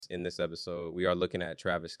In this episode, we are looking at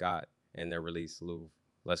Travis Scott and their release, LOOOVE.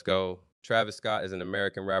 Let's go. Travis Scott is an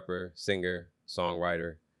American rapper, singer,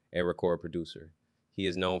 songwriter, and record producer. He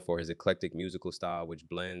is known for his eclectic musical style, which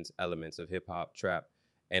blends elements of hip hop, trap,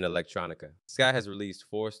 and electronica. Scott has released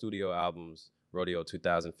 4 studio albums: Rodeo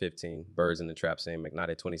 2015, Birds in the Trap Scene,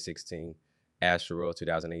 McNaughty 2016, Asteroid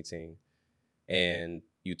 2018, and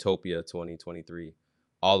Utopia 2023,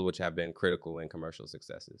 all of which have been critical and commercial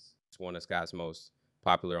successes. It's one of Scott's most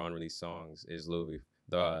popular unreleased songs is LOOOVE.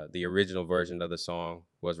 The original version of the song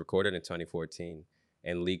was recorded in 2014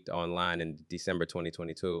 and leaked online in December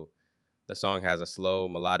 2022. The song has a slow,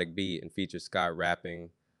 melodic beat and features Scott rapping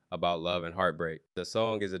about love and heartbreak. The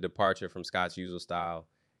song is a departure from Scott's usual style,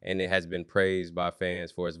 and it has been praised by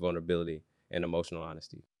fans for its vulnerability and emotional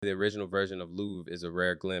honesty. The original version of LOOOVE is a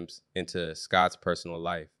rare glimpse into Scott's personal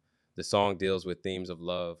life. The song deals with themes of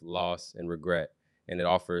love, loss, and regret, and it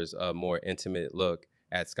offers a more intimate look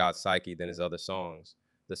at Scott's psyche than his other songs.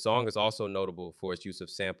 The song is also notable for its use of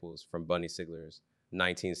samples from Bunny Sigler's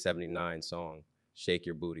 1979 song, Shake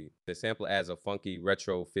Your Booty. The sample adds a funky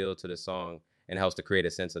retro feel to the song and helps to create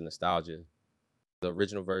a sense of nostalgia. The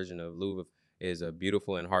original version of LOOOVE is a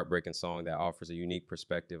beautiful and heartbreaking song that offers a unique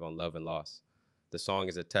perspective on love and loss. The song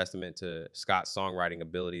is a testament to Scott's songwriting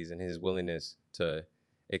abilities and his willingness to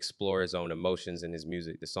explore his own emotions in his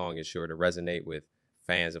music. The song is sure to resonate with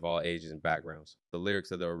fans of all ages and backgrounds. The lyrics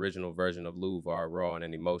of the original version of LOOOVE are raw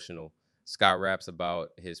and emotional. Scott raps about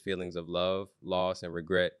his feelings of love, loss, and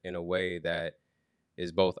regret in a way that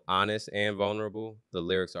is both honest and vulnerable. The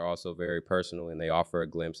lyrics are also very personal, and they offer a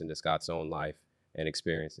glimpse into Scott's own life and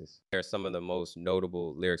experiences. Here are some of the most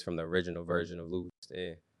notable lyrics from the original version of LOOOVE.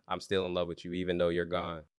 I'm still in love with you even though you're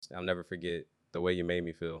gone. I'll never forget the way you made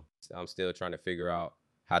me feel. I'm still trying to figure out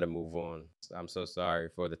how to move on. I'm so sorry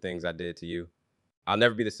for the things I did to you. I'll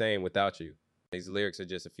never be the same without you. These lyrics are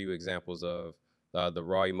just a few examples of the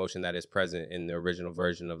raw emotion that is present in the original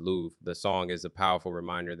version of LOOOVE. The song is a powerful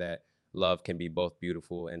reminder that love can be both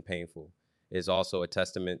beautiful and painful. It's also a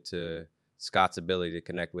testament to Scott's ability to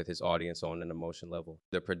connect with his audience on an emotion level.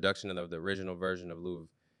 The production of the original version of LOOOVE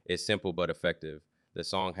is simple but effective. The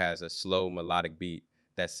song has a slow melodic beat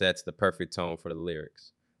that sets the perfect tone for the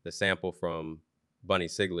lyrics. The sample from Bunny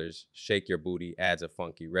Sigler's Shake Your Booty adds a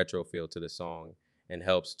funky retro feel to the song and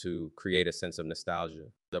helps to create a sense of nostalgia.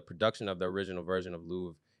 The production of the original version of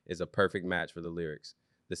LOOOVE is a perfect match for the lyrics.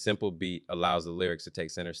 The simple beat allows the lyrics to take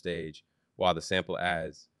center stage, while the sample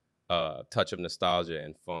adds a touch of nostalgia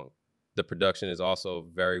and funk. The production is also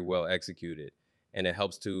very well executed, and it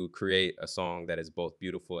helps to create a song that is both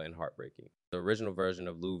beautiful and heartbreaking. The original version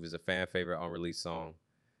of LOOOVE is a fan favorite unreleased song.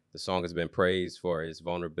 The song has been praised for its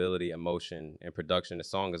vulnerability, emotion, and production. The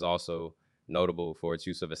song is also notable for its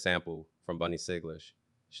use of a sample from Bunny Sigler's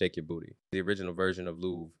Shake Your Booty. The original version of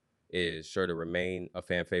LOOOVE is sure to remain a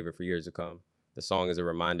fan favorite for years to come. The song is a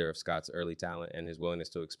reminder of Scott's early talent and his willingness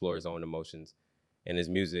to explore his own emotions. In his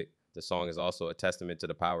music, the song is also a testament to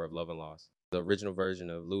the power of love and loss. The original version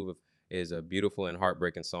of LOOOVE is a beautiful and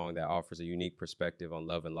heartbreaking song that offers a unique perspective on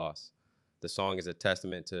love and loss. The song is a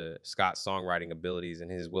testament to Scott's songwriting abilities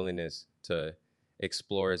and his willingness to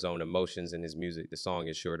explore his own emotions in his music. The song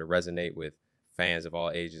is sure to resonate with fans of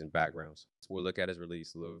all ages and backgrounds. So we'll look at his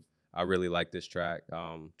release, LOOOVE. I really like this track.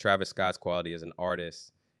 Travis Scott's quality as an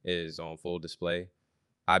artist is on full display.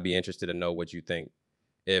 I'd be interested to know what you think.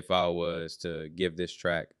 If I was to give this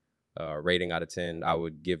track a rating out of 10, I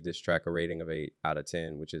would give this track a rating of 8 out of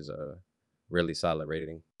 10, which is a really solid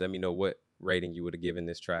rating. Let me know what rating you would have given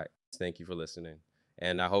this track. Thank you for listening.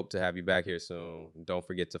 And I hope to have you back here soon. Don't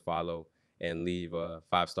forget to follow and leave a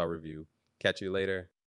 5-star review. Catch you later.